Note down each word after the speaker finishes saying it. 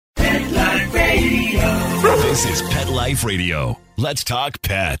This is Pet Life Radio. Let's talk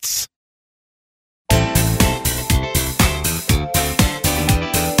pets.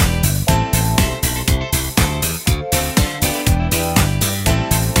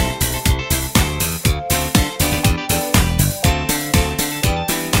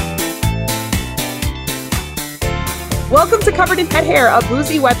 Welcome to Covered in Pet Hair, a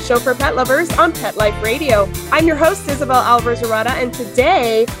boozy web show for pet lovers on Pet Life Radio. I'm your host, Isabel Alvarez-Arata, and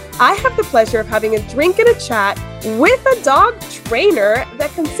today I have the pleasure of having a drink and a chat with a dog trainer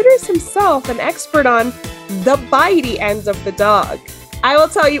that considers himself an expert on the bitey end of the dog. I will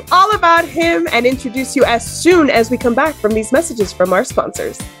tell you all about him and introduce you as soon as we come back from these messages from our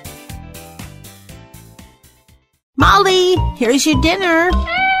sponsors. Molly, here's your dinner.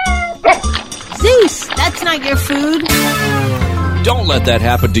 Zeus, that's not your food. Don't let that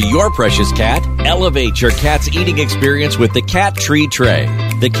happen to your precious cat. Elevate your cat's eating experience with the Cat Tree Tray.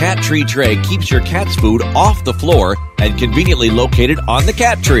 The Cat Tree Tray keeps your cat's food off the floor and conveniently located on the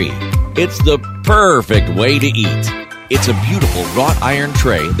cat tree. It's the perfect way to eat. It's a beautiful wrought iron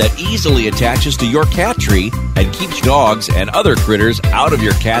tray that easily attaches to your cat tree and keeps dogs and other critters out of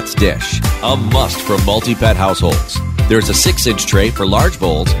your cat's dish. A must for multi-pet households. There's a 6-inch tray for large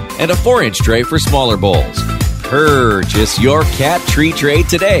bowls and a 4-inch tray for smaller bowls. Purchase your Cat Tree Tray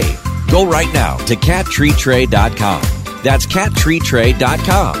today. Go right now to cattreetray.com. That's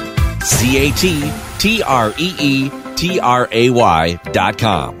cattreetray.com.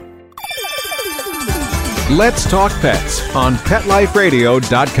 cattreetray.com. Let's Talk Pets on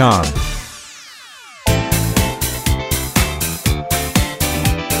PetLifeRadio.com.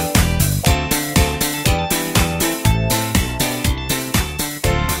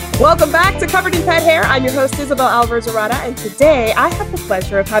 Welcome back to Covered in Pet Hair. I'm your host, Isabel Alvarez-Arata, and today I have the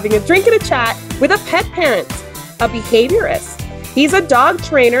pleasure of having a drink and a chat with a pet parent, a behaviorist. He's a dog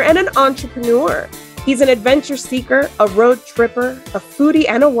trainer and an entrepreneur. He's an adventure seeker, a road tripper, a foodie,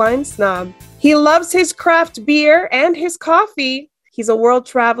 and a wine snob. He loves his craft beer and his coffee. He's a world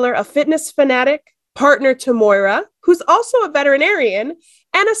traveler, a fitness fanatic, partner to Moira, who's also a veterinarian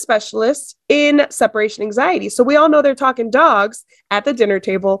and a specialist in separation anxiety. So we all know they're talking dogs at the dinner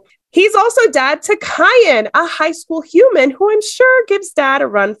table. He's also dad to Cayenne, a high school human who I'm sure gives dad a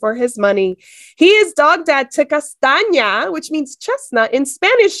run for his money. He is dog dad to Castaña, which means chestnut. In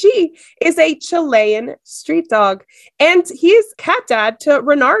Spanish, she is a Chilean street dog. And he is cat dad to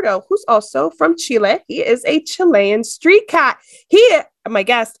Renardo, who's also from Chile. He is a Chilean street cat. My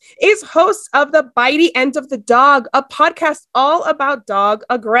guest, is host of The Bitey End of the Dog, a podcast all about dog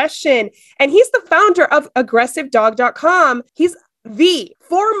aggression. And he's the founder of AggressiveDog.com. He's the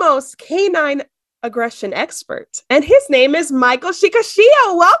foremost canine aggression expert. And his name is Michael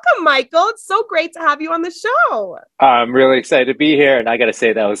Shikashia. Welcome, Michael. It's so great to have you on the show. I'm really excited to be here. And I got to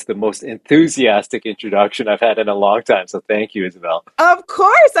say, that was the most enthusiastic introduction I've had in a long time. So thank you, Isabel. Of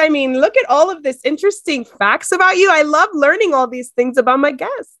course. I mean, look at all of this interesting facts about you. I love learning all these things about my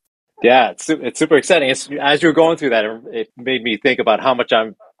guests. Yeah, it's super exciting. As you were going through that, it made me think about how much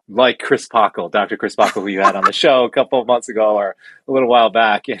I'm like Chris Pockle, Dr. Chris Pockle, who you had on the show a couple of months ago or a little while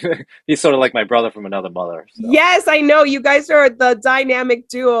back. He's sort of like my brother from another mother. So. Yes, I know. You guys are the dynamic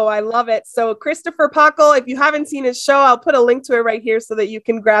duo. I love it. So Christopher Pockle, if you haven't seen his show, I'll put a link to it right here so that you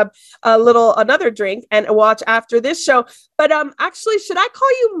can grab another drink and watch after this show. But actually, should I call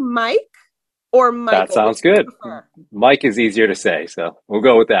you Mike or Michael? That sounds good. Mike is easier to say, so we'll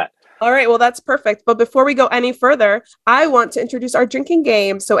go with that. All right, well, that's perfect. But before we go any further, I want to introduce our drinking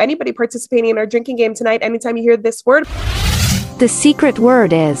game. So anybody participating in our drinking game tonight, anytime you hear this word, the secret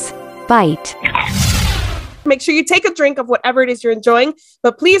word is bite. Make sure you take a drink of whatever it is you're enjoying,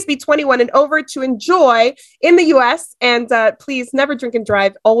 but please be 21 and over to enjoy in the U.S. And please never drink and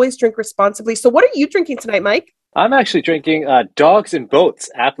drive. Always drink responsibly. So what are you drinking tonight, Mike? I'm actually drinking Dogs and Boats,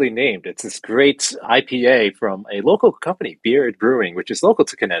 aptly named. It's this great IPA from a local company, Beard Brewing, which is local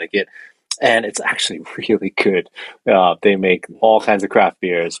to Connecticut. And it's actually really good. They make all kinds of craft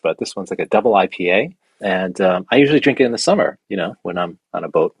beers, but this one's like a double IPA. And I usually drink it in the summer, when I'm on a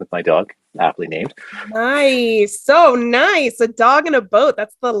boat with my dog, aptly named. Nice. So nice. A dog and a boat.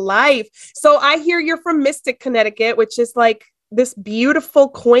 That's the life. So I hear you're from Mystic, Connecticut, which is like this beautiful,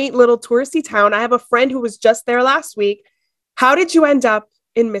 quaint little touristy town. I have a friend who was just there last week. How did you end up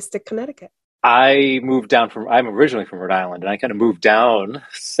in Mystic, Connecticut? I'm originally from Rhode Island, and I kind of moved down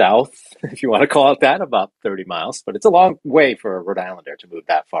south, if you want to call it that, about 30 miles. But it's a long way for a Rhode Islander to move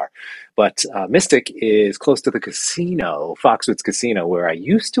that far. But Mystic is close to the casino, Foxwoods Casino, where I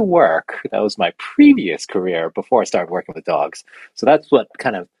used to work. That was my previous career before I started working with dogs. So that's what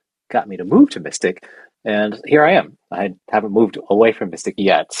kind of got me to move to Mystic. And here I am. I haven't moved away from Mystic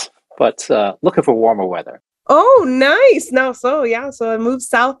yet, but looking for warmer weather. Oh, nice. No, so a move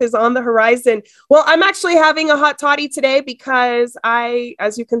south is on the horizon. Well, I'm actually having a hot toddy today because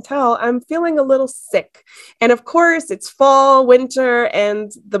as you can tell, I'm feeling a little sick. And of course, it's fall, winter,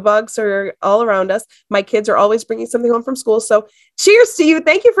 and the bugs are all around us. My kids are always bringing something home from school. So cheers to you.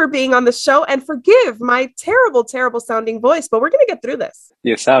 Thank you for being on the show and forgive my terrible, terrible sounding voice, but we're going to get through this.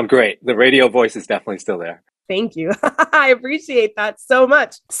 You sound great. The radio voice is definitely still there. Thank you. I appreciate that so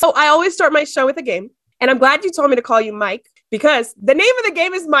much. So I always start my show with a game. And I'm glad you told me to call you Mike because the name of the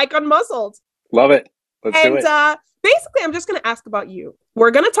game is Mike Unmuzzled. Love it. Let's do it. Basically, I'm just going to ask about you.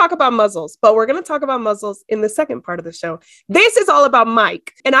 We're going to talk about muzzles, but we're going to talk about muzzles in the second part of the show. This is all about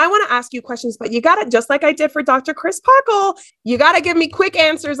Mike. And I want to ask you questions, but you got to, just like I did for Dr. Chris Pockle, you got to give me quick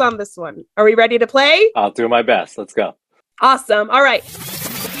answers on this one. Are we ready to play? I'll do my best. Let's go. Awesome. All right.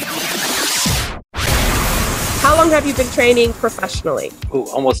 How long have you been training professionally? Ooh,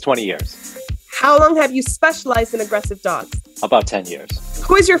 almost 20 years. How long have you specialized in aggressive dogs? About 10 years.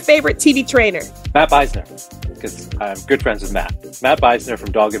 Who is your favorite TV trainer? Matt Beisner, because I'm good friends with Matt. Matt Beisner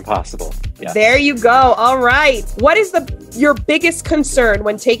from Dog Impossible. Yeah. There you go. All right. What is your biggest concern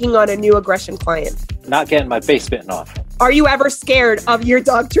when taking on a new aggression client? Not getting my face bitten off. Are you ever scared of your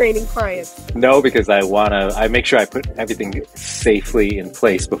dog training clients? No, because I make sure I put everything safely in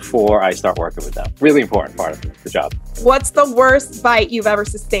place before I start working with them. Really important part of the job. What's the worst bite you've ever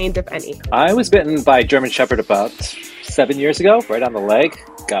sustained, if any? I was bitten by a German Shepherd about 7 years ago, right on the leg.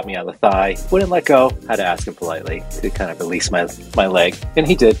 Got me on the thigh. Wouldn't let go. Had to ask him politely to kind of release my leg. And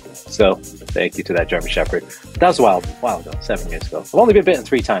he did. So thank you to that German Shepherd. That was a while ago, 7 years ago. I've only been bitten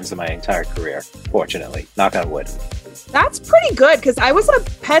 3 times in my entire career, fortunately. Knock on wood. That's pretty good because I was a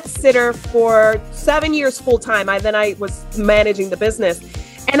pet sitter for 7 years full time. Then I was managing the business.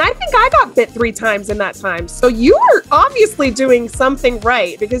 And I think I got bit 3 times in that time. So you are obviously doing something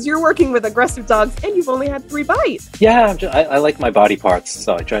right because you're working with aggressive dogs and you've only had 3 bites. Yeah, I like my body parts,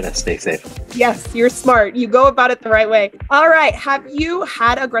 so I try to stay safe. Yes, you're smart. You go about it the right way. All right. Have you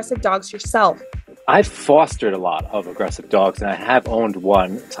had aggressive dogs yourself? I've fostered a lot of aggressive dogs, and I have owned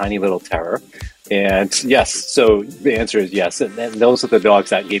one, Tiny Little Terror. And yes, so the answer is yes. And those are the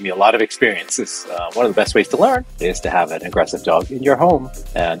dogs that gave me a lot of experiences. One of the best ways to learn is to have an aggressive dog in your home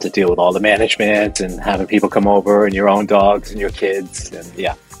and to deal with all the management and having people come over and your own dogs and your kids. And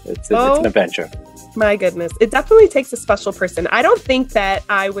yeah, it's an adventure. My goodness. It definitely takes a special person. I don't think that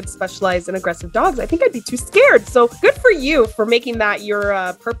I would specialize in aggressive dogs. I think I'd be too scared. So good for you for making that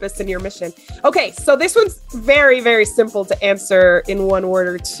your purpose and your mission. Okay, so this one's very, very simple to answer in one word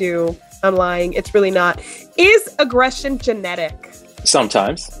or two. I'm lying. It's really not. Is aggression genetic?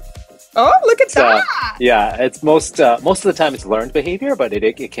 Sometimes. Oh, look at that. Yeah, it's most of the time it's learned behavior, but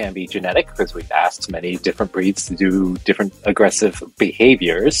it can be genetic because we've asked many different breeds to do different aggressive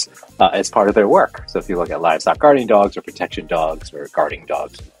behaviors as part of their work. So if you look at livestock guarding dogs or protection dogs or guarding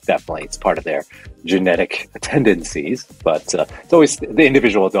dogs, definitely it's part of their genetic tendencies. But it's always the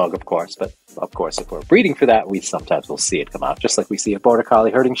individual dog, of course. But of course, if we're breeding for that, we sometimes will see it come out, just like we see a border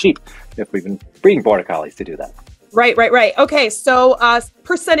collie herding sheep if we've been breeding border collies to do that. Right. Okay, so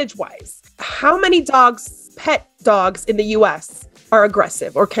percentage-wise, how many dogs, pet dogs in the U.S. are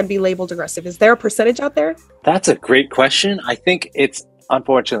aggressive or can be labeled aggressive? Is there a percentage out there? That's a great question. I think it's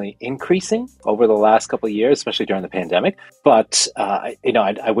unfortunately increasing over the last couple of years, especially during the pandemic. But, I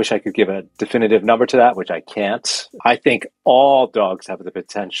wish I could give a definitive number to that, which I can't. I think all dogs have the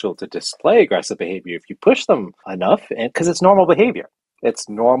potential to display aggressive behavior if you push them enough, because it's normal behavior. It's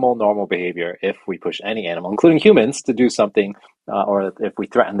normal behavior if we push any animal, including humans, to do something, or if we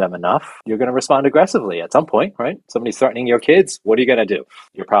threaten them enough, you're going to respond aggressively at some point, right? Somebody's threatening your kids. What are you going to do?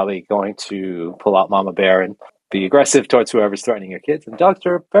 You're probably going to pull out Mama Bear and be aggressive towards whoever's threatening your kids. And dogs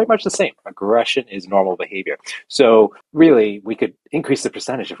are very much the same. Aggression is normal behavior. So really, we could increase the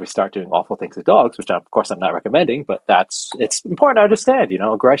percentage if we start doing awful things to dogs, which of course I'm not recommending, but it's important to understand,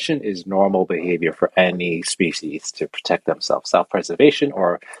 aggression is normal behavior for any species to protect themselves, self-preservation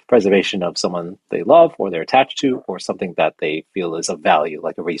or preservation of someone they love or they're attached to or something that they feel is of value,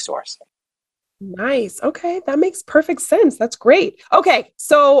 like a resource. Nice. Okay. That makes perfect sense. That's great. Okay.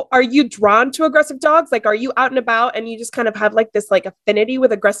 So are you drawn to aggressive dogs? Like, are you out and about and you just kind of have like this like affinity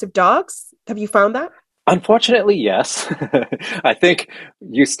with aggressive dogs? Have you found that? Unfortunately, yes. I think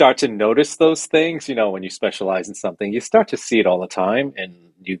you start to notice those things, when you specialize in something, you start to see it all the time and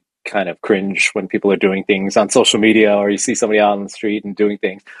you kind of cringe when people are doing things on social media or you see somebody out on the street and doing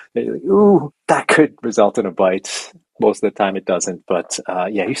things. You're like, ooh, that could result in a bite. Most of the time it doesn't, but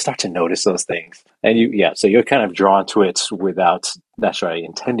you start to notice those things. And so you're kind of drawn to it without necessarily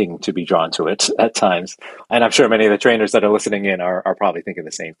intending to be drawn to it at times. And I'm sure many of the trainers that are listening in are probably thinking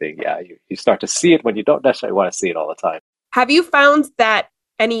the same thing. Yeah, you start to see it when you don't necessarily want to see it all the time. Have you found that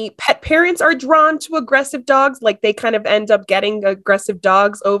any pet parents are drawn to aggressive dogs? Like they kind of end up getting aggressive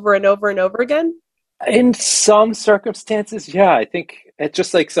dogs over and over and over again? In some circumstances, yeah. I think it's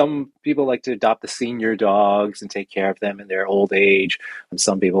just like some people like to adopt the senior dogs and take care of them in their old age. And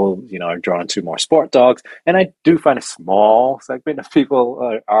some people, are drawn to more sport dogs. And I do find a small segment of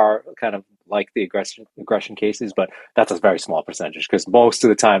people are kind of like the aggression cases, but that's a very small percentage because most of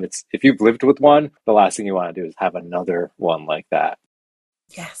the time it's if you've lived with one, the last thing you want to do is have another one like that.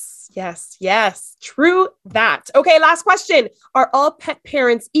 Yes. True that. Okay, last question. Are all pet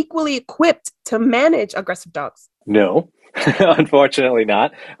parents equally equipped to manage aggressive dogs? No, unfortunately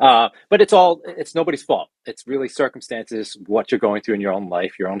not. But it's nobody's fault. It's really circumstances, what you're going through in your own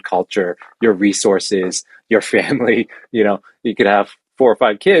life, your own culture, your resources, your family. You could have 4 or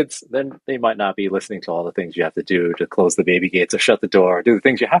 5 kids, then they might not be listening to all the things you have to do to close the baby gates or shut the door or do the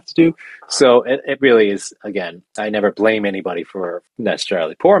things you have to do. So it really is, again, I never blame anybody for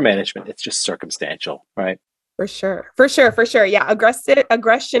necessarily poor management. It's just circumstantial, right? For sure. Yeah.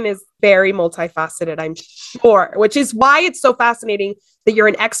 Aggression is very multifaceted, I'm sure, which is why it's so fascinating that you're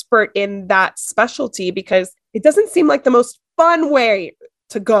an expert in that specialty, because it doesn't seem like the most fun way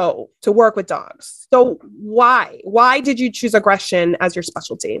to go to work with dogs. So why did you choose aggression as your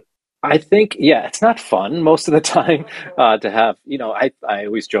specialty? I think, it's not fun most of the time to have, I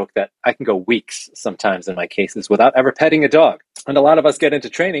always joke that I can go weeks sometimes in my cases without ever petting a dog. And a lot of us get into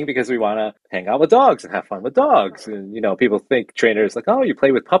training because we want to hang out with dogs and have fun with dogs. And, people think trainers like, oh, you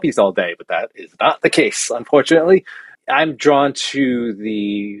play with puppies all day, but that is not the case, unfortunately. I'm drawn to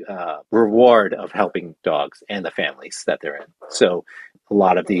the reward of helping dogs and the families that they're in. So a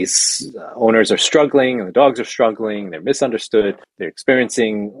lot of these owners are struggling and the dogs are struggling. They're misunderstood. They're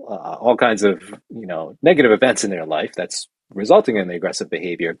experiencing all kinds of, negative events in their life that's resulting in the aggressive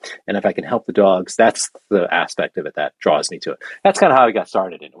behavior. And if I can help the dogs, that's the aspect of it that draws me to it. That's kind of how I got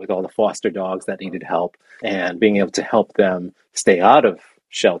started in it, with all the foster dogs that needed help and being able to help them stay out of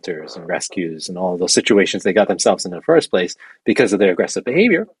shelters and rescues and all of those situations they got themselves in the first place because of their aggressive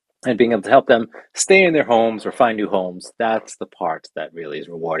behavior, and being able to help them stay in their homes or find new homes. That's the part that really is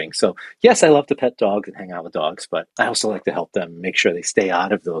rewarding. So yes, I love to pet dogs and hang out with dogs, but I also like to help them make sure they stay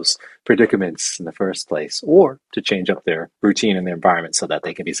out of those predicaments in the first place, or to change up their routine and their environment so that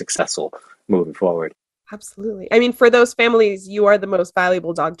they can be successful moving forward. Absolutely. I mean, for those families, you are the most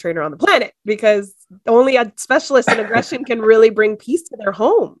valuable dog trainer on the planet, because only a specialist in aggression can really bring peace to their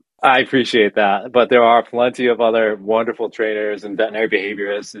home. I appreciate that. But there are plenty of other wonderful trainers and veterinary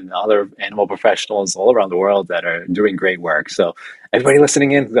behaviorists and other animal professionals all around the world that are doing great work. So everybody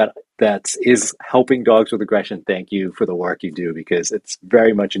listening in that is helping dogs with aggression, thank you for the work you do, because it's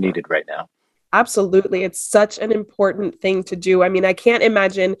very much needed right now. Absolutely. It's such an important thing to do. I mean, I can't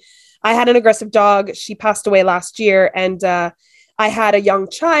imagine. I had an aggressive dog. She passed away last year, and I had a young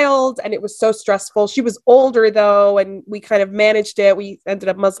child, and it was so stressful. She was older though, and we kind of managed it. We ended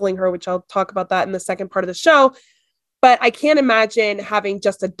up muzzling her, which I'll talk about that in the second part of the show. But I can't imagine having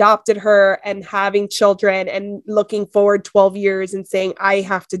just adopted her and having children and looking forward 12 years and saying, I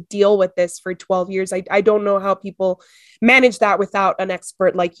have to deal with this for 12 years. I don't know how people manage that without an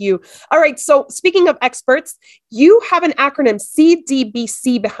expert like you. All right. So speaking of experts, you have an acronym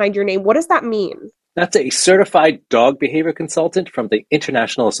CDBC behind your name. What does that mean? That's a certified dog behavior consultant from the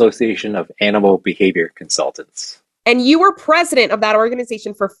International Association of Animal Behavior Consultants. And you were president of that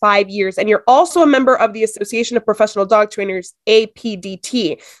organization for 5 years. And you're also a member of the Association of Professional Dog Trainers,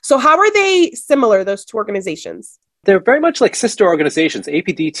 APDT. So how are they similar, those two organizations? They're very much like sister organizations.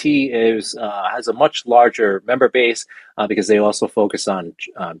 APDT has a much larger member base because they also focus on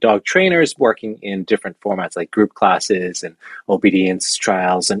dog trainers working in different formats like group classes and obedience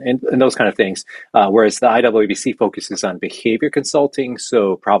trials and those kind of things. Whereas the IWBC focuses on behavior consulting,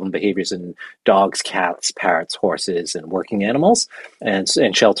 so problem behaviors in dogs, cats, parrots, horses, and working animals, and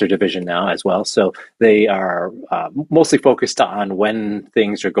shelter division now as well. So they are mostly focused on when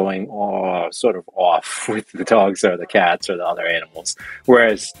things are going sort of off with the dogs or the cats or the other animals.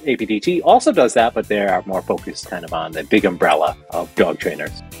 Whereas APDT also does that, but they are more focused kind of on the big umbrella of dog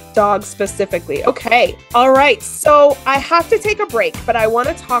trainers. Dogs specifically. Okay. All right. So I have to take a break, but I want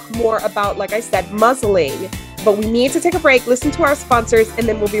to talk more about, like I said, muzzling. But we need to take a break, listen to our sponsors, and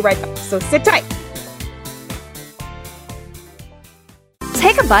then we'll be right back. So sit tight.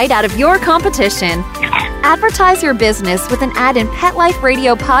 Take a bite out of your competition. Advertise your business with an ad in Pet Life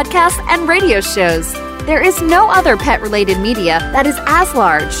Radio podcasts and radio shows. There is no other pet-related media that is as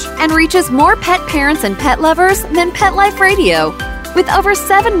large and reaches more pet parents and pet lovers than Pet Life Radio. With over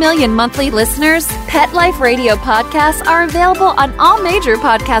 7 million monthly listeners, Pet Life Radio podcasts are available on all major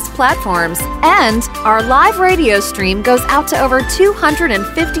podcast platforms, and our live radio stream goes out to over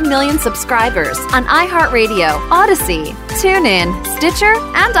 250 million subscribers on iHeartRadio, Odyssey, TuneIn, Stitcher,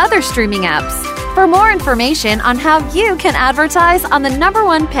 and other streaming apps. For more information on how you can advertise on the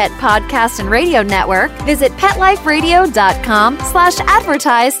 #1 pet podcast and radio network, visit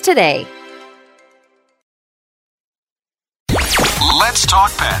PetLifeRadio.com/advertise today. Let's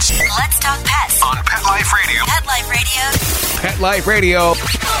talk pets Let's talk pets on Pet Life Radio. Pet Life Radio.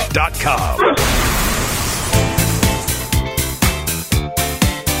 PetLifeRadio.com.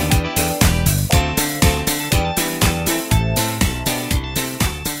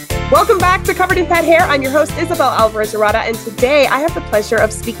 Welcome back to Covered in Pet Hair. I'm your host, Isabel Alvarez-Arada, and today I have the pleasure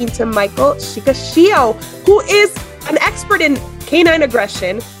of speaking to Michael Shikashio, who is an expert in canine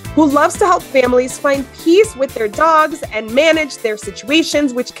aggression, who loves to help families find peace with their dogs and manage their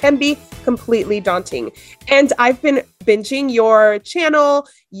situations, which can be completely daunting. And I've been binging your channel,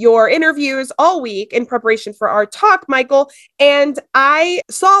 your interviews all week in preparation for our talk, Michael. And I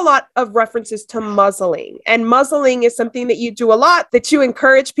saw a lot of references to muzzling. And muzzling is something that you do a lot, that you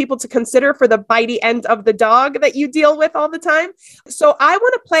encourage people to consider for the bitey end of the dog that you deal with all the time. So I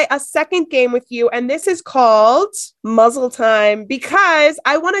want to play a second game with you. And this is called Muzzle Time, because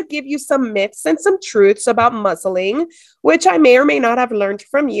I want to give you some myths and some truths about muzzling, which I may or may not have learned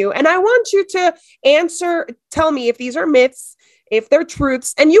from you. And I want you to tell me if these are myths, if they're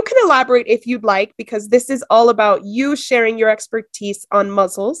truths, and you can elaborate if you'd like, because this is all about you sharing your expertise on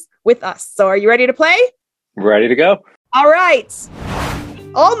muzzles with us. So are you ready to play? Ready to go. All right.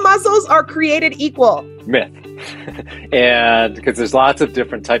 All muzzles are created equal. Myth. And because there's lots of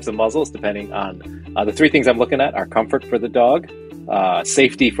different types of muzzles, depending on the three things I'm looking at are comfort for the dog,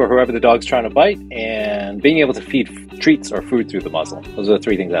 safety for whoever the dog's trying to bite, and being able to feed treats or food through the muzzle. Those are the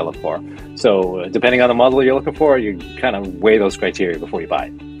three things I look for. So depending on the muzzle you're looking for, you kind of weigh those criteria before you buy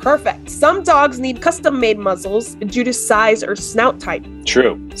it. Perfect. Some dogs need custom-made muzzles due to size or snout type.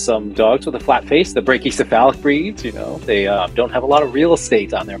 True. Some dogs with a flat face, the brachycephalic breeds, they don't have a lot of real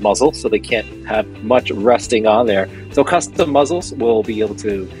estate on their muzzle, so they can't have much resting on there. So custom muzzles will be able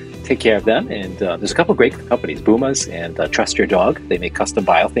to take care of them. And there's a couple of great companies, Bumas and Trust Your Dog. They make custom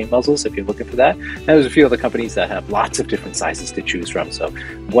biofilm muzzles if you're looking for that. And there's a few other companies that have lots of different sizes to choose from. So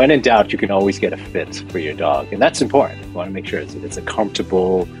when in doubt, you can always get a fit for your dog. And that's important. You want to make sure it's a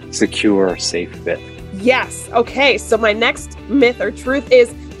comfortable, secure, safe fit. Yes. Okay. So my next myth or truth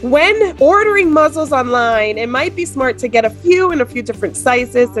is, when ordering muzzles online, it might be smart to get a few in a few different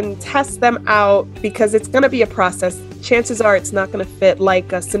sizes and test them out, because it's going to be a process. Chances are it's not going to fit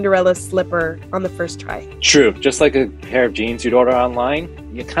like a Cinderella slipper on the first try. True. Just like a pair of jeans you'd order online,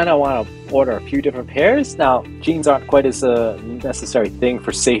 you kind of want to order a few different pairs. Now, jeans aren't quite as a necessary thing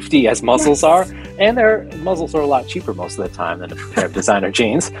for safety as muzzles are, and their muzzles are a lot cheaper most of the time than a pair of designer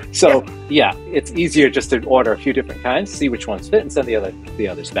jeans. So yeah, it's easier just to order a few different kinds, see which ones fit, and send the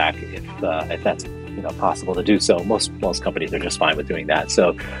others back if that's possible to do so. Most companies are just fine with doing that.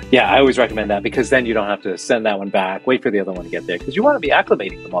 So yeah, I always recommend that, because then you don't have to send that one back, wait for the other one to get there, because you want to be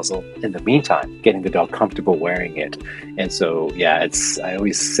acclimating the muzzle in the meantime, getting the dog comfortable wearing it. And so yeah, I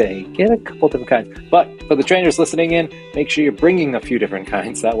always say get a couple different kinds. But for the trainers listening in, make sure you're bringing a few different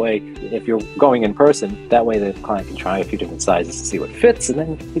kinds. That way, if you're going in person, that way the client can try a few different sizes to see what fits, and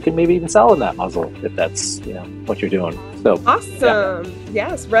then you can maybe even sell them that muzzle if that's what you're doing. So awesome. Yeah.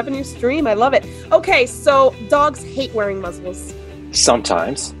 Yes, revenue stream. I love it. Okay, so dogs hate wearing muzzles.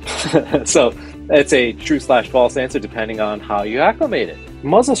 Sometimes. So it's a true/false answer depending on how you acclimate it.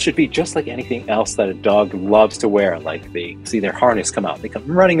 Muzzles should be just like anything else that a dog loves to wear. Like they see their harness come out, they come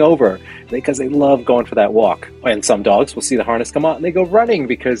running over because they love going for that walk. And some dogs will see the harness come out and they go running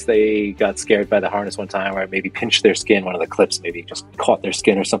because they got scared by the harness one time, or maybe pinched their skin, one of the clips maybe just caught their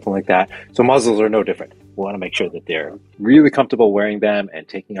skin or something like that. So muzzles are no different. We want to make sure that they're really comfortable wearing them and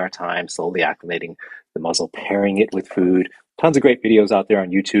taking our time, slowly acclimating the muzzle, pairing it with food. Tons of great videos out there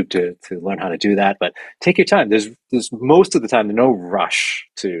on YouTube to learn how to do that, but take your time. There's most of the time no rush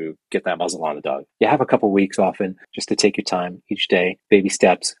to get that muzzle on the dog. You have a couple weeks often just to take your time each day, baby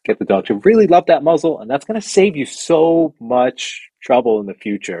steps, get the dog to really love that muzzle, and that's going to save you so much trouble in the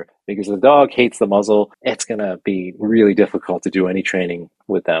future, because if the dog hates the muzzle, it's going to be really difficult to do any training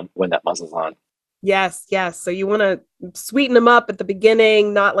with them when that muzzle's on. Yes. So you want to sweeten them up at the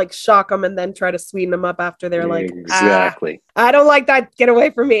beginning, not like shock them and then try to sweeten them up after they're like, exactly. I don't like that. Get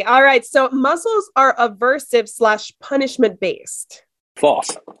away from me. All right. So muzzles are aversive/punishment based.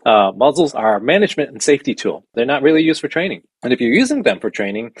 False. Muzzles are a management and safety tool. They're not really used for training. And if you're using them for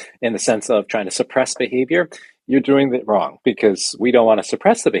training in the sense of trying to suppress behavior, you're doing it wrong because we don't want to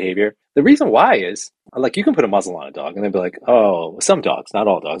suppress the behavior. The reason why is, like, you can put a muzzle on a dog and they'll be like, oh, some dogs, not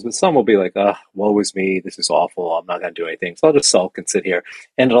all dogs, but some will be like, oh, woe is me. This is awful. I'm not going to do anything. So I'll just sulk and sit here.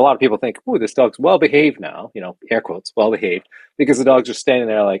 And a lot of people think, oh, this dog's well behaved now, air quotes, well behaved, because the dog's just standing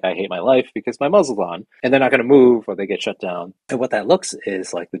there like, I hate my life because my muzzle's on. And they're not going to move or they get shut down. And what that looks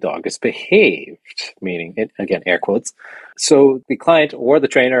is like the dog is behaved, meaning, again, air quotes. So the client or the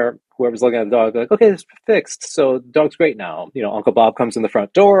trainer, whoever's looking at the dog, like, okay, this is fixed. So the dog's great now. Uncle Bob comes in the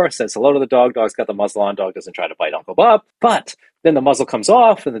front door, says hello to the dog. Dog's got the muzzle on. Dog doesn't try to bite Uncle Bob. But then the muzzle comes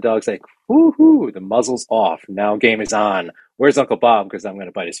off and the dog's like, woohoo, the muzzle's off. Now game is on. Where's Uncle Bob? Because I'm going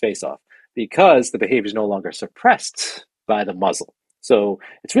to bite his face off. Because the behavior is no longer suppressed by the muzzle. So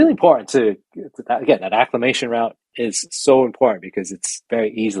it's really important that acclimation route is so important because it's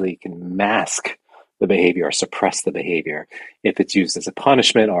very easily can mask the behavior or suppress the behavior if it's used as a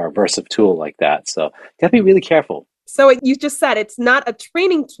punishment or a aversive tool like that. So you got to be really careful. So you just said it's not a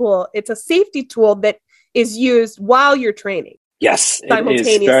training tool. It's a safety tool that is used while you're training. Yes, it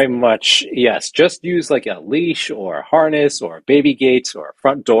is very much, yes. Just use like a leash or a harness or a baby gate or a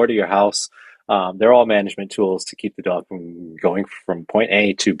front door to your house. They're all management tools to keep the dog from going from point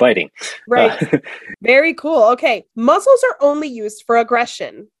A to biting. Right. Very cool. Okay. Muzzles are only used for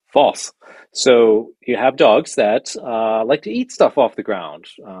aggression. False. So you have dogs that like to eat stuff off the ground.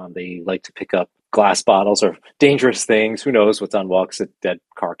 They like to pick up glass bottles or dangerous things. Who knows what's on walks, a dead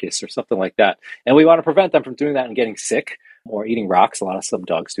carcass or something like that. And we want to prevent them from doing that and getting sick or eating rocks. A lot of some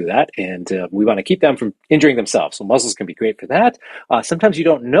dogs do that. And we want to keep them from injuring themselves. So muzzles can be great for that. Sometimes you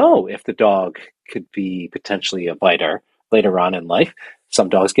don't know if the dog could be potentially a biter later on in life. Some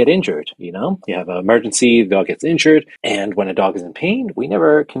dogs get injured, you have an emergency, the dog gets injured. And when a dog is in pain, we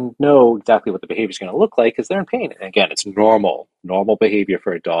never can know exactly what the behavior is going to look like because they're in pain. And again, it's normal behavior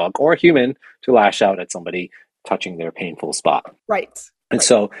for a dog or a human to lash out at somebody touching their painful spot. Right. And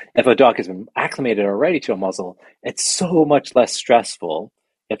so if a dog has been acclimated already to a muzzle, it's so much less stressful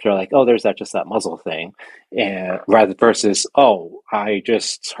if they're like, oh, there's just that muzzle thing, and rather versus, oh, I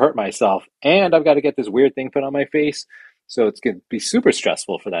just hurt myself and I've got to get this weird thing put on my face. So it's going to be super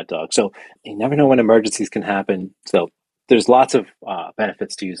stressful for that dog. So you never know when emergencies can happen. So there's lots of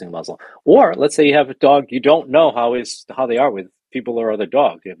benefits to using muzzle. Or let's say you have a dog you don't know how they are with people or other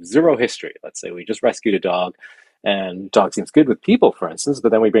dogs. You have zero history. Let's say we just rescued a dog and dog seems good with people, for instance,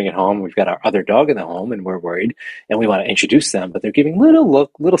 but then we bring it home. We've got our other dog in the home and we're worried and we want to introduce them, but they're giving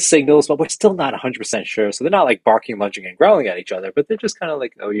little signals, but we're still not 100% sure. So they're not like barking, lunging, and growling at each other, but they're just kind of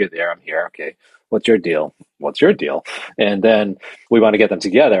like, oh, you're there, I'm here. Okay. What's your deal? What's your deal? And then we want to get them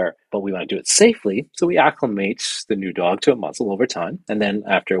together, but we want to do it safely. So we acclimate the new dog to a muzzle over time. And then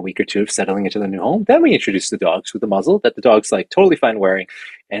after a week or two of settling into the new home, then we introduce the dogs with the muzzle that the dog's like totally fine wearing.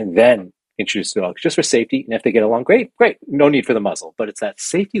 And then introduce the dogs just for safety. And if they get along, great. No need for the muzzle. But it's that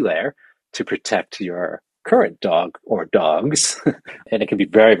safety layer to protect your current dog or dogs. And it can be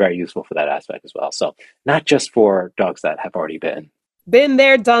very, very useful for that aspect as well. So not just for dogs that have already been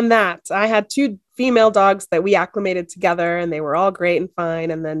there, done that. I had 2 female dogs that we acclimated together and they were all great and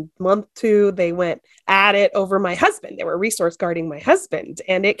fine. And then month 2, they went at it over my husband. They were resource guarding my husband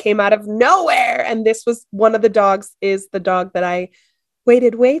and it came out of nowhere. And this was one of the dogs is the dog that I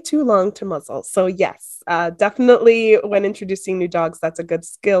waited way too long to muzzle. So yes, definitely when introducing new dogs, that's a good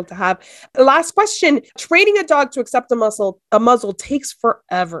skill to have. Last question, training a dog to accept a muzzle takes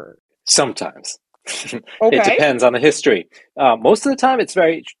forever. Sometimes. Okay. It depends on the history. Most of the time, it's a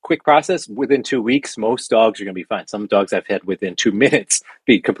very quick process. Within 2 weeks, most dogs are going to be fine. Some dogs I've had within 2 minutes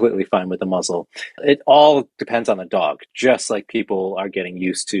be completely fine with the muzzle. It all depends on the dog. Just like people are getting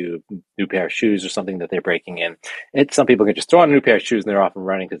used to a new pair of shoes or something that they're breaking in. Some people can just throw on a new pair of shoes and they're off and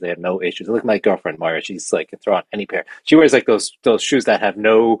running because they have no issues. Look at my girlfriend, Moira. She's like, can throw on any pair. She wears like those shoes that have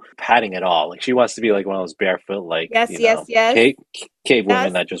no padding at all. Like she wants to be like one of those barefoot, like, yes. cave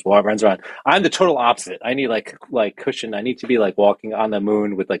women that just runs around. I'm the total opposite. I need like cushion. I need to be like walking on the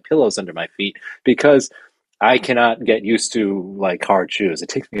moon with like pillows under my feet because I cannot get used to like hard shoes. It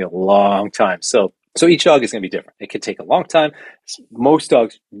takes me a long time. So each dog is going to be different. It could take a long time. Most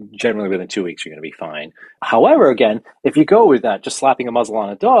dogs, generally within 2 weeks, you're going to be fine. However, again, if you go with that, just slapping a muzzle on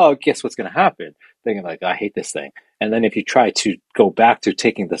a dog, guess what's going to happen? They're going to like, I hate this thing. And then if you try to go back to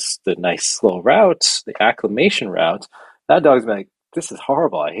taking the nice slow route, the acclimation route, that dog's like, this is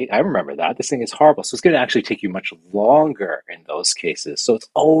horrible. I remember that. This thing is horrible. So it's going to actually take you much longer in those cases. So it's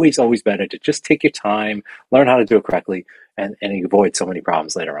always, always better to just take your time, learn how to do it correctly, and avoid so many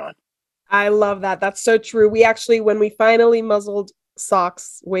problems later on. I love that. That's so true. We actually, when we finally muzzled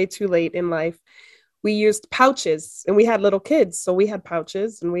socks way too late in life. We used pouches and we had little kids. So we had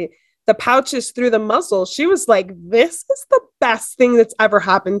pouches and the pouches through the muzzle. She was like, this is the best thing that's ever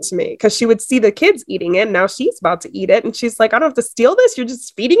happened to me. Because she would see the kids eating it. Now she's about to eat it. And she's like, I don't have to steal this. You're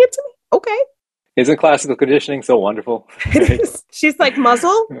just feeding it to me. Okay. Isn't classical conditioning so wonderful? It is. She's like,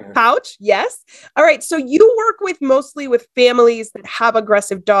 muzzle, pouch. Yes. All right. So you work mostly with families that have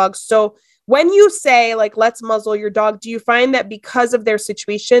aggressive dogs. So when you say like, let's muzzle your dog, do you find that because of their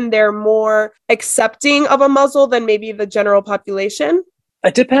situation, they're more accepting of a muzzle than maybe the general population?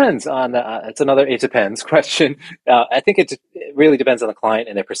 It depends on it's another it depends question. I think it really depends on the client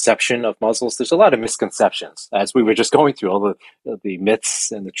and their perception of muzzles. There's a lot of misconceptions, as we were just going through all the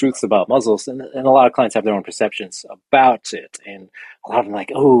myths and the truths about muzzles, and a lot of clients have their own perceptions about it. And a lot of them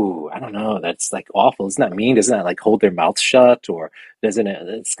like, oh, I don't know, that's like awful. Isn't that mean? Doesn't that like hold their mouth shut? Or doesn't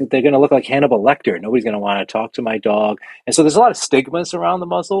it? They're going to look like Hannibal Lecter. Nobody's going to want to talk to my dog. And so there's a lot of stigmas around the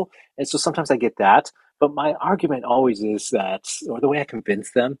muzzle. And so sometimes I get that. But my argument always is that, or the way I convince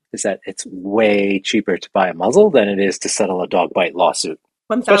them, is that it's way cheaper to buy a muzzle than it is to settle a dog bite lawsuit.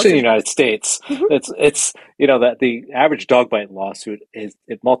 1,000. Especially in the United States. Mm-hmm. It's that the average dog bite lawsuit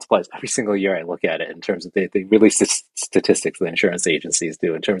it multiplies every single year. I look at it in terms of they release the statistics the insurance agencies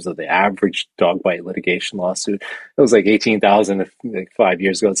do in terms of the average dog bite litigation lawsuit. It was like 18,000 like 5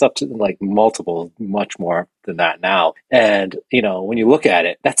 years ago. It's up to like multiple, much more than that now. And when you look at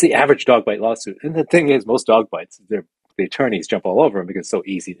it, that's the average dog bite lawsuit. And the thing is, most dog bites, the attorneys jump all over them because it's so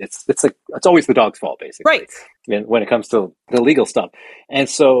easy. It's always the dog's fault, basically. Right. And when it comes to the legal stuff. And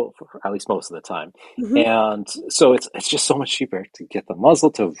so, at least most of the time. Mm-hmm. And so it's just so much cheaper to get the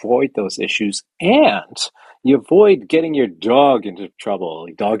muzzle to avoid those issues. And you avoid getting your dog into trouble,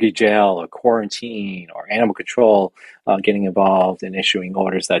 like doggy jail or quarantine or animal control, getting involved and issuing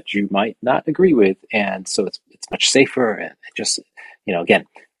orders that you might not agree with. And so it's much safer and just, again,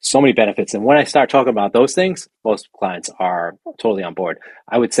 so many benefits. And when I start talking about those things, most clients are totally on board.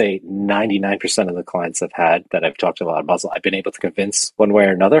 I would say 99% of the clients I've had that I've talked about muzzle, I've been able to convince one way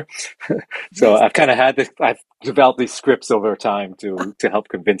or another. So I've kind of I've developed these scripts over time to help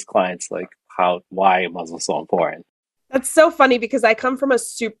convince clients like why a muzzle is so important. That's so funny because I come from a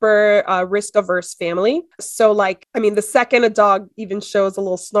super risk-averse family. So the second a dog even shows a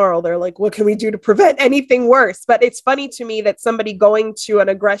little snarl, they're like, what can we do to prevent anything worse? But it's funny to me that somebody going to an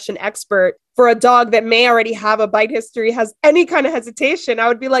aggression expert for a dog that may already have a bite history has any kind of hesitation. I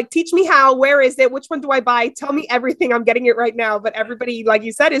would be like, teach me how, where is it? Which one do I buy? Tell me everything. I'm getting it right now. But everybody, like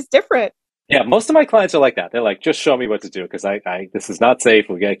you said, is different. Yeah, most of my clients are like that. They're like, just show me what to do because I this is not safe.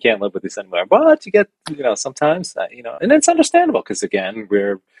 We can't live with this anymore. But you get, sometimes, and it's understandable because, again,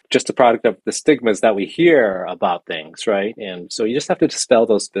 we're just a product of the stigmas that we hear about things, right? And so you just have to dispel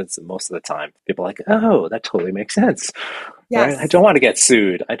those bits. And most of the time, people are like, oh, that totally makes sense. Yes. Right? I don't want to get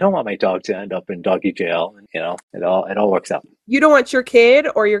sued. I don't want my dog to end up in doggy jail. It all works out. You don't want your kid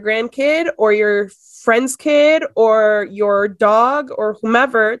or your grandkid or your friend's kid or your dog or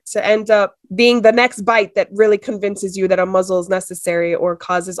whomever to end up being the next bite that really convinces you that a muzzle is necessary or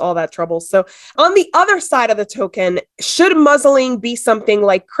causes all that trouble. So on the other side of the token, should muzzling be something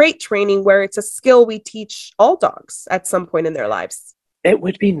like crate training where it's a skill we teach all dogs at some point in their lives? It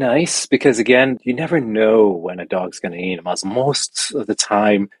would be nice because, again, you never know when a dog's going to need a muzzle. Most of the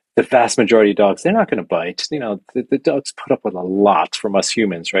time, the vast majority of dogs, they're not going to bite. The dogs put up with a lot from us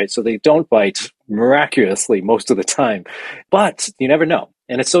humans, right? So they don't bite miraculously most of the time, but you never know.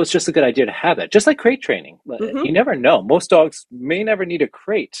 And it's just a good idea to have that, just like crate training. Mm-hmm. You never know. Most dogs may never need a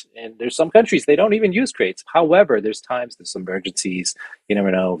crate. And there's some countries, they don't even use crates. However, there's emergencies. You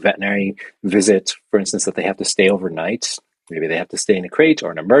never know. Veterinary visit, for instance, that they have to stay overnight. Maybe they have to stay in a crate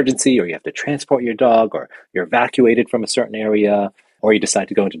or an emergency, or you have to transport your dog, or you're evacuated from a certain area, or you decide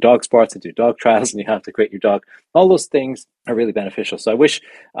to go into dog sports and do dog trials and you have to crate your dog. All those things are really beneficial. So I wish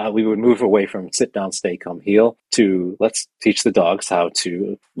we would move away from sit down, stay, come, heel to let's teach the dogs how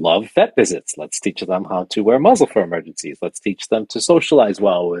to love vet visits. Let's teach them how to wear a muzzle for emergencies. Let's teach them to socialize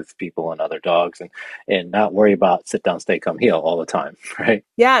well with people and other dogs and not worry about sit down, stay, come, heel all the time, right?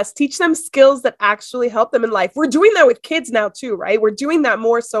 Yes, teach them skills that actually help them in life. We're doing that with kids now too, right? We're doing that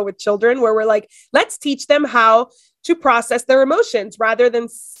more so with children where we're like, let's teach them how to process their emotions rather than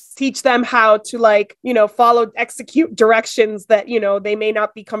teach them how to execute directions that, they may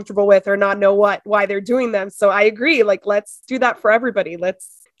not be comfortable with or not know why they're doing them. So I agree. Let's do that for everybody.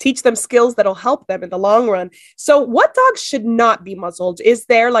 Let's teach them skills that'll help them in the long run. So what dogs should not be muzzled? Is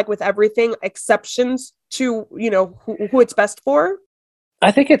there, with everything, exceptions to, who it's best for?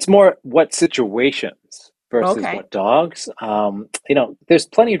 I think it's more what situations versus what dogs. There's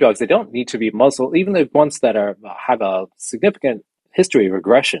plenty of dogs that don't need to be muzzled, even the ones that have a significant history of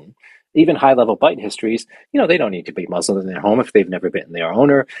aggression, even high-level bite histories, they don't need to be muzzled in their home if they've never bitten their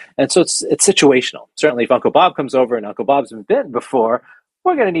owner. And so it's situational. Certainly if Uncle Bob comes over and Uncle Bob's been bitten before,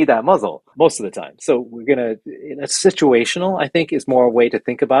 we're going to need that muzzle most of the time. So it's situational, I think, is more a way to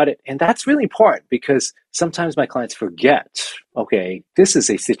think about it. And that's really important because sometimes my clients forget, okay, this is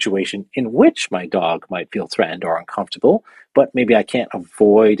a situation in which my dog might feel threatened or uncomfortable, but maybe I can't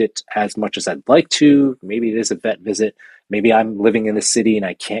avoid it as much as I'd like to. Maybe it is a vet visit. Maybe I'm living in the city and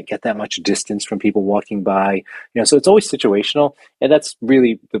I can't get that much distance from people walking by. So it's always situational. And that's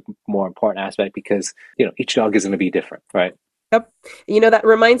really the more important aspect because, each dog is going to be different, right? Yep. That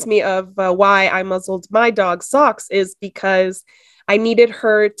reminds me of why I muzzled my dog Socks is because I needed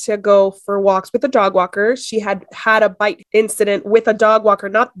her to go for walks with a dog walker. She had a bite incident with a dog walker,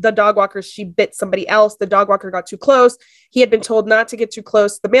 not the dog walker. She bit somebody else. The dog walker got too close. He had been told not to get too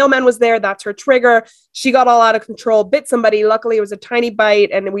close. The mailman was there. That's her trigger. She got all out of control, bit somebody. Luckily, it was a tiny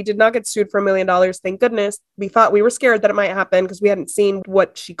bite and we did not get sued for $1 million. Thank goodness. We were scared that it might happen because we hadn't seen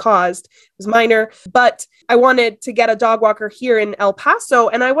what she caused. It was minor, but I wanted to get a dog walker here in El Paso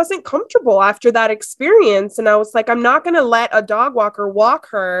and I wasn't comfortable after that experience. And I was like, I'm not going to let a dog walker walk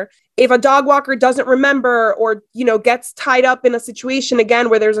her. If a dog walker doesn't remember or, gets tied up in a situation again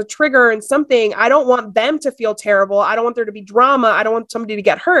where there's a trigger and something, I don't want them to feel terrible. I don't want there to be drama. I don't want somebody to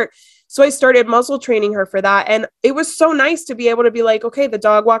get hurt. So I started muzzle training her for that. And it was so nice to be able to be like, okay, the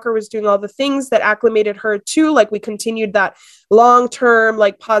dog walker was doing all the things that acclimated her to, like we continued that long-term,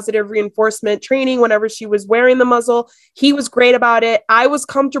 like positive reinforcement training whenever she was wearing the muzzle. He was great about it. I was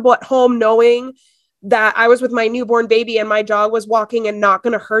comfortable at home knowing that I was with my newborn baby and my dog was walking and not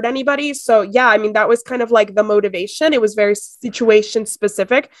going to hurt anybody. So yeah, that was kind of like the motivation. It was very situation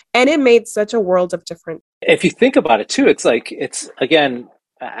specific and it made such a world of difference. If you think about it too, it's again,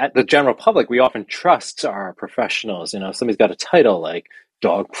 at the general public, we often trust our professionals. Somebody's got a title like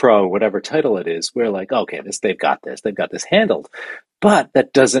dog pro, whatever title it is. We're like, okay, they've got this handled. But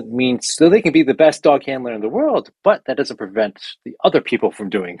that doesn't mean, so they can be the best dog handler in the world, but that doesn't prevent the other people from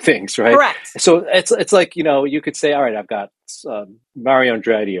doing things, right? Correct. So it's like, you could say, all right, I've got Mario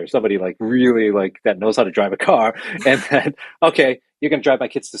Andretti or somebody like really like that knows how to drive a car. And then, okay, you're going to drive my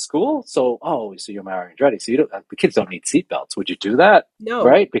kids to school. So you're Mario Andretti. So the kids don't need seatbelts. Would you do that? No.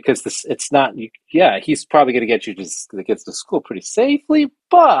 Right? Because it's not, he's probably going to get you the kids to school pretty safely,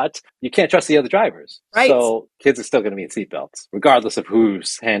 but you can't trust the other drivers. Right. So kids are still going to need seatbelts, regardless of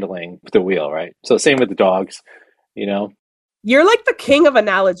who's handling the wheel, right? So same with the dogs, You're like the king of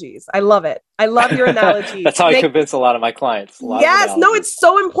analogies. I love it. I love your analogy. That's how I convince a lot of my clients. Yes, no, it's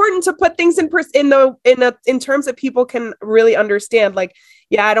so important to put things in terms that people can really understand. Like,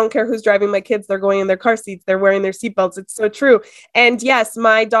 yeah, I don't care who's driving my kids. They're going in their car seats. They're wearing their seatbelts. It's so true. And yes,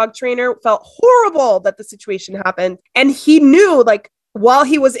 my dog trainer felt horrible that the situation happened. And he knew, like, while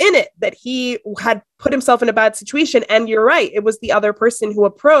he was in it, that he had put himself in a bad situation. And you're right. It was the other person who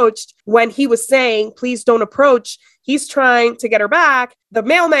approached when he was saying, please don't approach. He's trying to get her back. The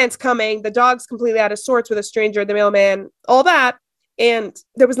mailman's coming. The dog's completely out of sorts with a stranger, the mailman, all that. And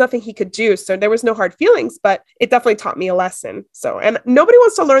there was nothing he could do. So there was no hard feelings, but it definitely taught me a lesson. So, and nobody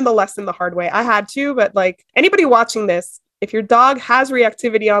wants to learn the lesson the hard way. I had to, but like anybody watching this, if your dog has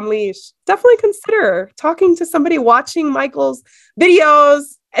reactivity on leash, definitely consider talking to somebody, watching Michael's videos,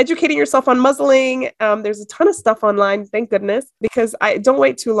 educating yourself on muzzling. There's a ton of stuff online, thank goodness, because I don't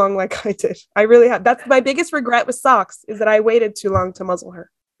wait too long like I did. I really have. That's my biggest regret with Socks, is that I waited too long to muzzle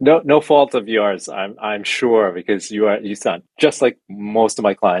her. No fault of yours, I'm sure, because you sound just like most of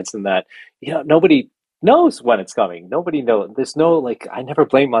my clients in that, nobody knows when it's coming. Nobody knows. There's no, I never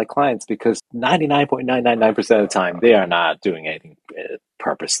blame my clients because 99.999% of the time, they are not doing anything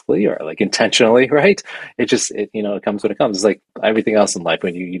purposely or intentionally, right? It comes when it comes. It's like everything else in life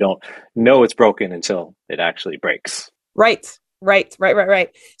when you don't know it's broken until it actually breaks. Right.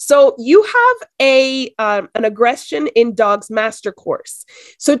 So you have an aggression in dogs master course.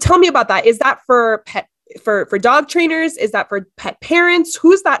 So tell me about that. Is that for for dog trainers? Is that for pet parents?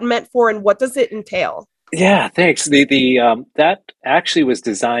 Who's that meant for, and what does it entail? Yeah, thanks. That actually was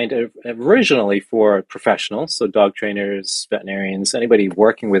designed originally for professionals, so dog trainers, veterinarians, anybody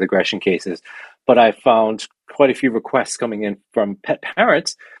working with aggression cases. But I found quite a few requests coming in from pet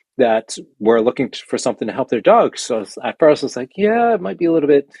parents that were looking for something to help their dogs. So at first I was like, yeah, it might be a little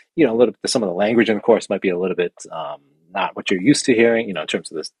bit, some of the language in the course might be a little bit not what you're used to hearing, in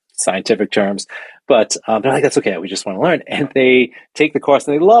terms of the scientific terms. But they're like, that's okay. We just want to learn. And they take the course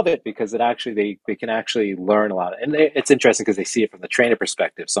and they love it because they can actually learn a lot. And it's interesting because they see it from the trainer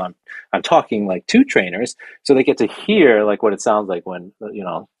perspective. So I'm talking like to trainers, so they get to hear like what it sounds like when,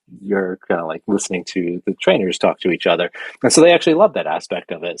 you're kind of like listening to the trainers talk to each other. And so they actually love that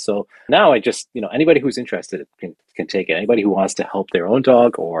aspect of it. So now I just, anybody who's interested can take it. Anybody who wants to help their own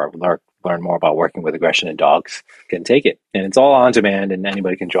dog or learn more about working with aggression in dogs can take it. And it's all on demand, and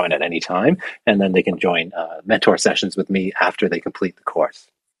anybody can join at any time. And then they can join mentor sessions with me after they complete the course.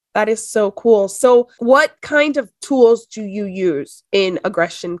 That is so cool. So what kind of tools do you use in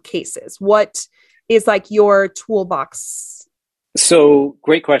aggression cases? What is like your toolbox? So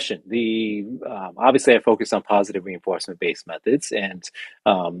great question. Obviously I focus on positive reinforcement based methods. And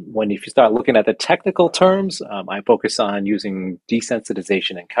if you start looking at the technical terms, I focus on using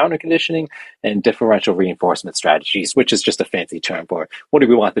desensitization and counter conditioning and differential reinforcement strategies, which is just a fancy term for what do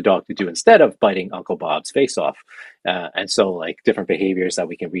we want the dog to do instead of biting Uncle Bob's face off. And so like different behaviors that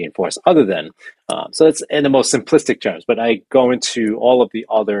we can reinforce other than, so it's in the most simplistic terms, but I go into all of the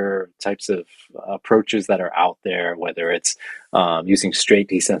other types of approaches that are out there, whether it's using straight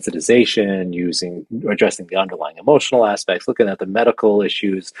desensitization, addressing the underlying emotional aspects, looking at the medical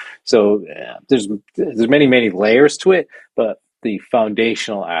issues. So there's many, many layers to it, but the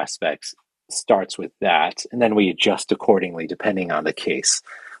foundational aspects starts with that. And then we adjust accordingly depending on the case.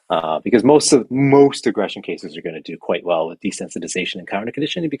 Because most aggression cases are going to do quite well with desensitization and counter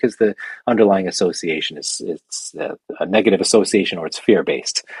conditioning because the underlying association is a negative association or it's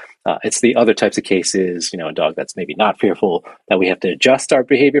fear-based. It's the other types of cases, a dog that's maybe not fearful, that we have to adjust our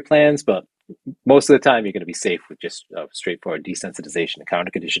behavior plans, but most of the time you're going to be safe with just a straightforward desensitization and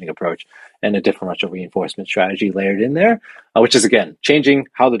counter conditioning approach and a differential reinforcement strategy layered in there, which is again changing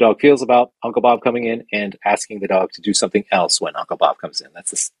how the dog feels about Uncle Bob coming in and asking the dog to do something else when Uncle Bob comes in.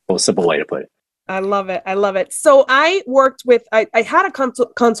 That's the most simple way to put it. I love it. I love it. So I had a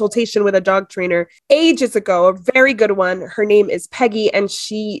consultation with a dog trainer ages ago, a very good one. Her name is Peggy, and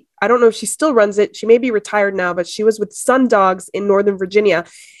I don't know if she still runs it. She may be retired now, but she was with Sun Dogs in Northern Virginia.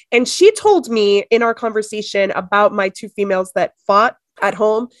 And she told me in our conversation about my two females that fought at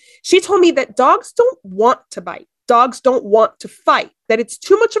home, she told me that dogs don't want to bite. Dogs don't want to fight, that it's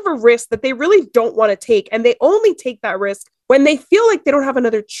too much of a risk that they really don't want to take. And they only take that risk when they feel like they don't have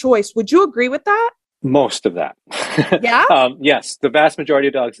another choice. Would you agree with that? Most of that. Yeah? Yes. The vast majority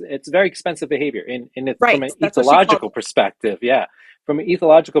of dogs, it's very expensive behavior. Right. From an ethological perspective. Yeah. From an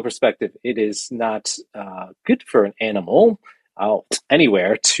ethological perspective, it is not good for an animal out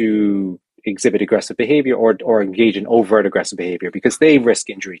anywhere to exhibit aggressive behavior or engage in overt aggressive behavior because they risk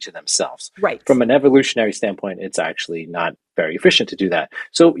injury to themselves. Right. From an evolutionary standpoint, it's actually not very efficient to do that.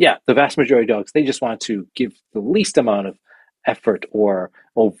 So yeah, the vast majority of dogs, they just want to give the least amount of effort or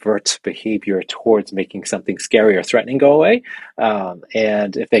overt behavior towards making something scary or threatening go away.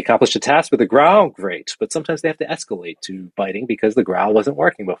 And if they accomplish the task with a growl, great. But sometimes they have to escalate to biting because the growl wasn't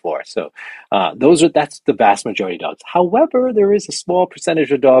working before. So that's the vast majority of dogs. However, there is a small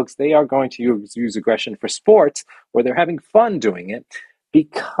percentage of dogs, they are going to use aggression for sport where they're having fun doing it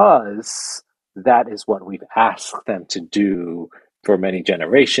because that is what we've asked them to do for many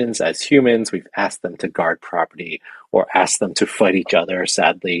generations. As humans, we've asked them to guard property or asked them to fight each other,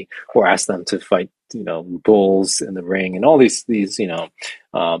 sadly, or asked them to fight, bulls in the ring and all these things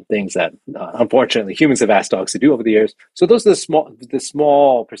that unfortunately humans have asked dogs to do over the years. So those are the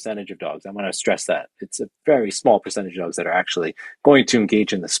small percentage of dogs. I want to stress that. It's a very small percentage of dogs that are actually going to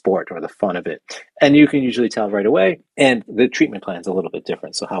engage in the sport or the fun of it. And you can usually tell right away. And the treatment plan is a little bit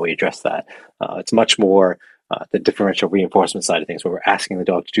different. So how we address that, it's much more the differential reinforcement side of things, where we're asking the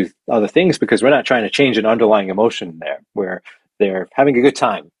dog to do other things because we're not trying to change an underlying emotion there, where they're having a good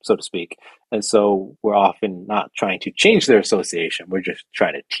time, so to speak. And so we're often not trying to change their association. We're just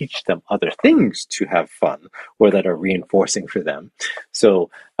trying to teach them other things to have fun or that are reinforcing for them. So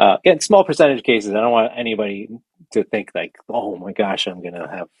again, small percentage of cases, I don't want anybody to think like, oh my gosh,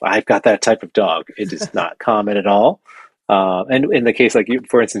 I've got that type of dog. It is not common at all. And in the case, like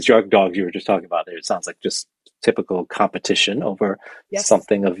for instance, your dogs you were just talking about there, it sounds like just typical competition over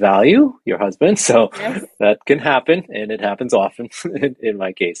something of value, your husband. So that can happen, and it happens often in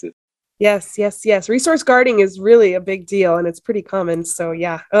my cases. Yes. Resource guarding is really a big deal, and it's pretty common. So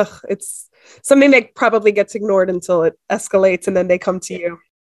yeah, it's something that probably gets ignored until it escalates, and then they come to you.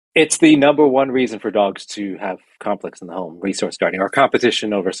 It's the number one reason for dogs to have conflicts in the home, resource guarding or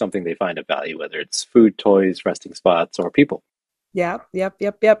competition over something they find of value, whether it's food, toys, resting spots, or people. Yep.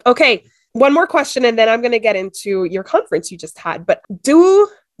 Okay, one more question, and then I'm going to get into your conference you just had. But do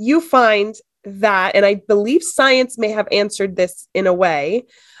you find that, and I believe science may have answered this in a way,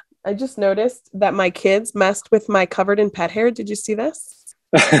 I just noticed that my kids messed with my covered in pet hair. Did you see this?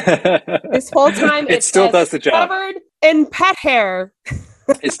 This whole time it still does the job. Covered in pet hair.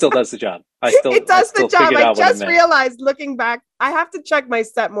 It still does the job. It does the job. I just realized looking back I have to check my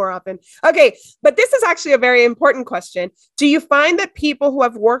set more often. Okay, but this is actually a very important question. Do you find that people who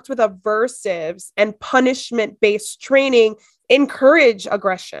have worked with aversives and punishment-based training encourage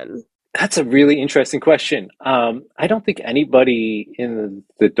aggression? That's a really interesting question. I don't think anybody in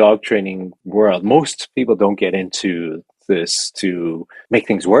the dog training world, most people don't get into this to make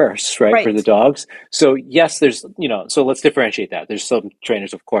things worse, right, for the dogs. So yes, there's, so let's differentiate that. There's some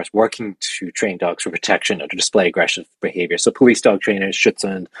trainers, of course, working to train dogs for protection or to display aggressive behavior. So police dog trainers,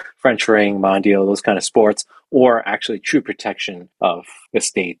 Schutzhund, French Ring, Mondial, those kind of sports, or actually true protection of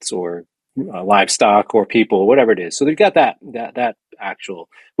estates or livestock or people, whatever it is. So they've got that actual,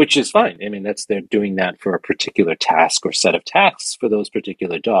 which is fine. I mean, they're doing that for a particular task or set of tasks for those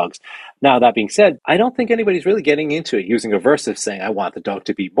particular dogs. Now, that being said, I don't think anybody's really getting into it using aversive, saying, I want the dog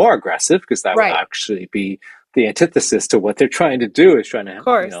to be more aggressive, because that would actually be the antithesis to what they're trying to do, is trying to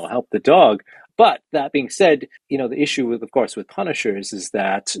help the dog. But that being said, the issue with, of course, with punishers is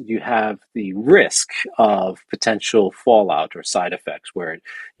that you have the risk of potential fallout or side effects where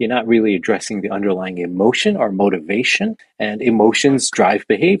you're not really addressing the underlying emotion or motivation, and emotions drive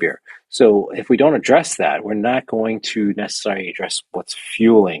behavior. So if we don't address that, we're not going to necessarily address what's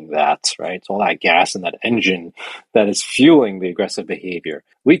fueling that, right? It's all that gas and that engine that is fueling the aggressive behavior.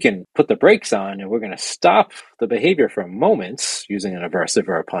 We can put the brakes on and we're going to stop the behavior for a moment using an aversive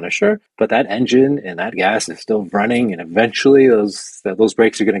or a punisher, but that engine and that gas is still running, and eventually those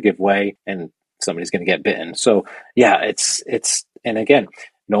brakes are going to give way and somebody's going to get bitten. So yeah, it's and again,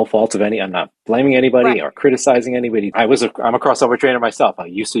 no fault of any. I'm not blaming anybody or criticizing anybody. I'm a crossover trainer myself. I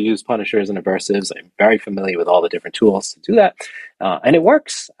used to use punishers and aversives. I'm very familiar with all the different tools to do that. And it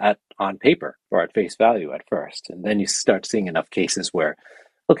works on paper or at face value at first. And then you start seeing enough cases where,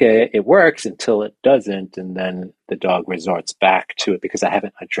 okay, it works until it doesn't. And then the dog resorts back to it because I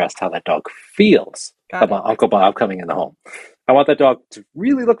haven't addressed how that dog feels about Uncle Bob coming in the home. I want that dog to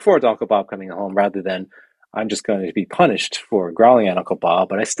really look forward to Uncle Bob coming in the home rather than I'm just going to be punished for growling at Uncle Bob,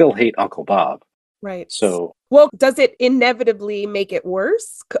 but I still hate Uncle Bob. Right. So, well, does it inevitably make it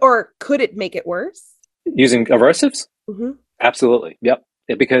worse, or could it make it worse? Using aversives? Mm-hmm. Absolutely. Yep.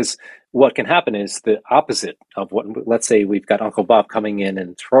 Because what can happen is the opposite of what, let's say we've got Uncle Bob coming in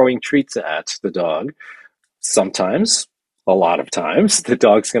and throwing treats at the dog. Sometimes, a lot of times, the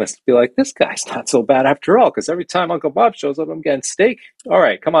dog's going to be like, this guy's not so bad after all, because every time Uncle Bob shows up, I'm getting steak. All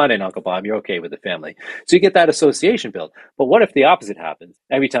right, come on in, Uncle Bob. You're okay with the family. So you get that association built. But what if the opposite happens?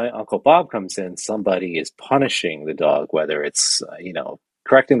 Every time Uncle Bob comes in, somebody is punishing the dog, whether it's,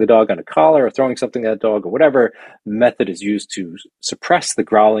 correcting the dog on a collar or throwing something at the dog or whatever method is used to suppress the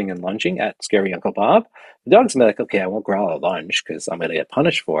growling and lunging at scary Uncle Bob. The dog's going to be like, okay, I won't growl or lunge because I'm going to get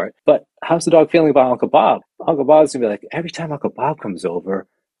punished for it. But how's the dog feeling about Uncle Bob? Uncle Bob's going to be like, every time Uncle Bob comes over,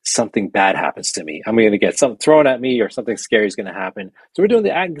 something bad happens to me. I'm going to get something thrown at me or something scary is going to happen. So we're doing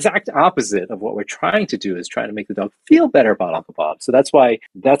the exact opposite of what we're trying to do, is trying to make the dog feel better about Uncle Bob. So that's why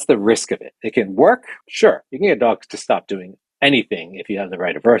that's the risk of it. It can work. Sure. You can get a dog to stop doing anything if you have the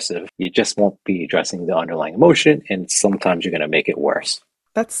right aversive. You just won't be addressing the underlying emotion, and sometimes you're going to make it worse.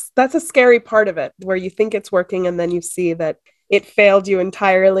 That's a scary part of it, where you think it's working and then you see that it failed you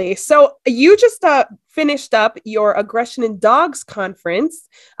entirely. So you just finished up your Aggression in Dogs conference,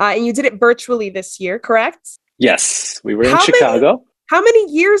 and you did it virtually this year, correct? Yes, we were in Chicago. How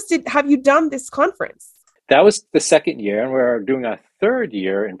many years have you done this conference? That was the second year, and we're doing a third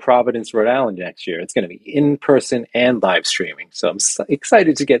year in Providence, Rhode Island next year. It's going to be in person and live streaming. So I'm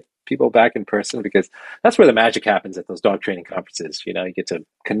excited to get people back in person, because that's where the magic happens at those dog training conferences. You get to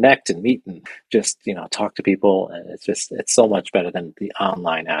connect and meet and just, talk to people. And it's so much better than the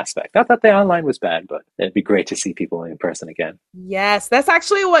online aspect. Not that the online was bad, but it'd be great to see people in person again. Yes, that's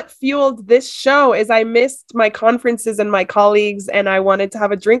actually what fueled this show. Is I missed my conferences and my colleagues, and I wanted to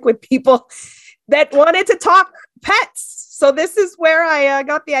have a drink with people that wanted to talk pets. So this is where I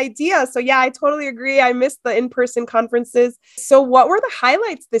got the idea. So yeah, I totally agree. I missed the in-person conferences. So what were the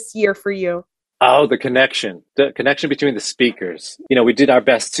highlights this year for you? Oh, the connection between the speakers. We did our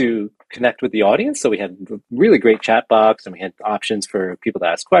best to connect with the audience. So we had a really great chat box, and we had options for people to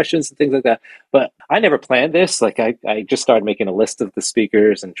ask questions and things like that. But I never planned this. Like I just started making a list of the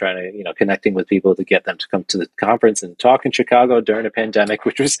speakers and trying to, connecting with people to get them to come to the conference and talk in Chicago during a pandemic,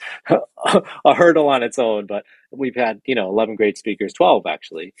 which was a hurdle on its own. But we've had, 11 great speakers, 12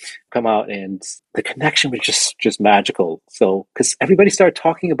 actually, come out, and the connection was just magical. So, because everybody started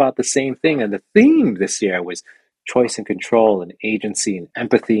talking about the same thing, and the theme this year was choice and control and agency and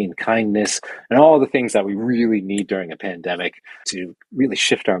empathy and kindness and all the things that we really need during a pandemic to really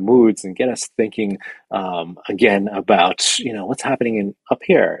shift our moods and get us thinking again about what's happening up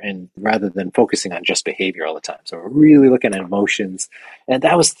here, and rather than focusing on just behavior all the time. So we're really looking at emotions, and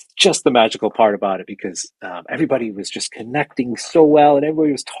that was just the magical part about it, because everybody was just connecting so well, and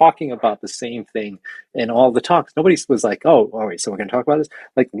everybody was talking about the same thing in all the talks. Nobody was like, oh, all right, so we're going to talk about this.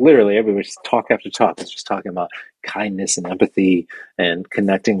 Like literally everybody was just talk after talk was just talking about kindness and empathy and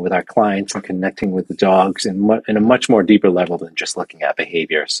connecting with our clients and connecting with the dogs in a much more deeper level than just looking at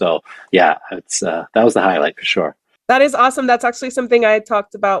behavior. So yeah, that was the highlight for sure. That is awesome. That's actually something I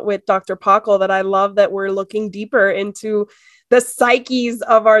talked about with Dr. Packel, that I love that we're looking deeper into the psyches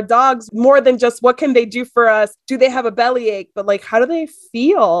of our dogs, more than just what can they do for us? Do they have a bellyache? But like, how do they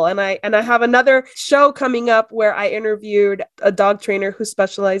feel? And I have another show coming up where I interviewed a dog trainer who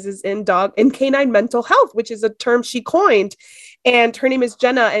specializes in canine mental health, which is a term she coined. And her name is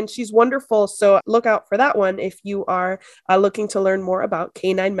Jenna, and she's wonderful. So look out for that one if you are looking to learn more about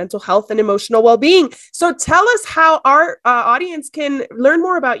canine mental health and emotional well-being. So tell us how our audience can learn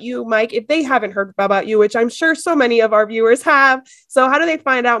more about you, Mike, if they haven't heard about you, which I'm sure so many of our viewers have. So how do they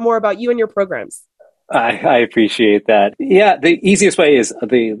find out more about you and your programs? I appreciate that. Yeah, the easiest way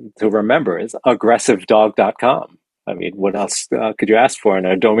to remember is aggressivedog.com. I mean, what else could you ask for in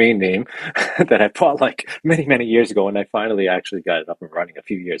a domain name that I bought like many, many years ago, and I finally actually got it up and running a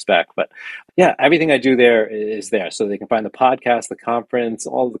few years back. But yeah, everything I do there is there. So they can find the podcast, the conference,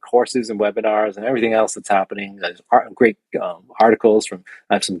 all the courses and webinars and everything else that's happening. There's great articles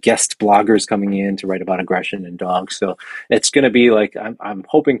I have some guest bloggers coming in to write about aggression in dogs. So it's going to be like, I'm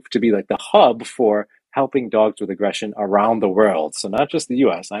hoping to be like the hub for helping dogs with aggression around the world. So not just the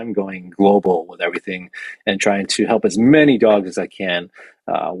US, I'm going global with everything and trying to help as many dogs as I can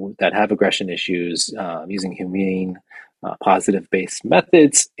that have aggression issues using humane, positive-based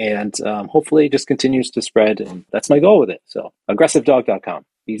methods, and hopefully it just continues to spread. And that's my goal with it. So aggressivedog.com.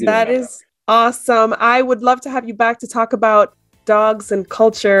 Easy to remember. That is awesome. I would love to have you back to talk about dogs and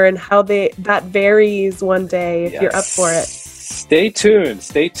culture and how that varies one day if you're up for it. Stay tuned.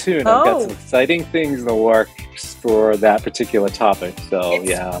 I've got some exciting things in the works for that particular topic. So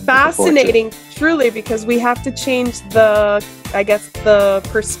it's fascinating, truly, because we have to change the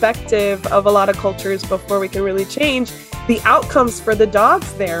perspective of a lot of cultures before we can really change the outcomes for the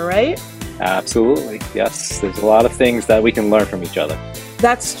dogs there, right? Absolutely. Yes. There's a lot of things that we can learn from each other.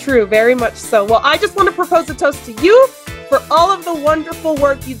 That's true. Very much so. Well, I just want to propose a toast to you for all of the wonderful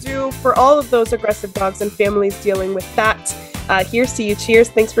work you do for all of those aggressive dogs and families dealing with that. Here's to you. Cheers.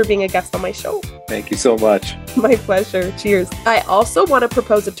 Thanks for being a guest on my show. Thank you so much. My pleasure. Cheers. I also want to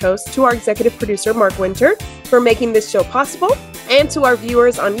propose a toast to our executive producer, Mark Winter, for making this show possible, and to our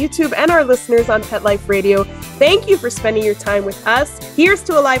viewers on YouTube and our listeners on Pet Life Radio. Thank you for spending your time with us. Here's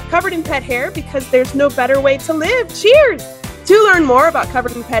to a life covered in pet hair, because there's no better way to live. Cheers. To learn more about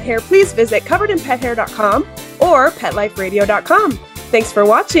Covered in Pet Hair, please visit coveredinpethair.com or petliferadio.com. Thanks for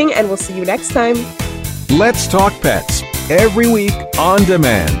watching, and we'll see you next time. Let's Talk Pets, every week on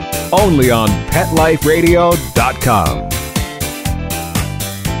demand, only on PetLifeRadio.com.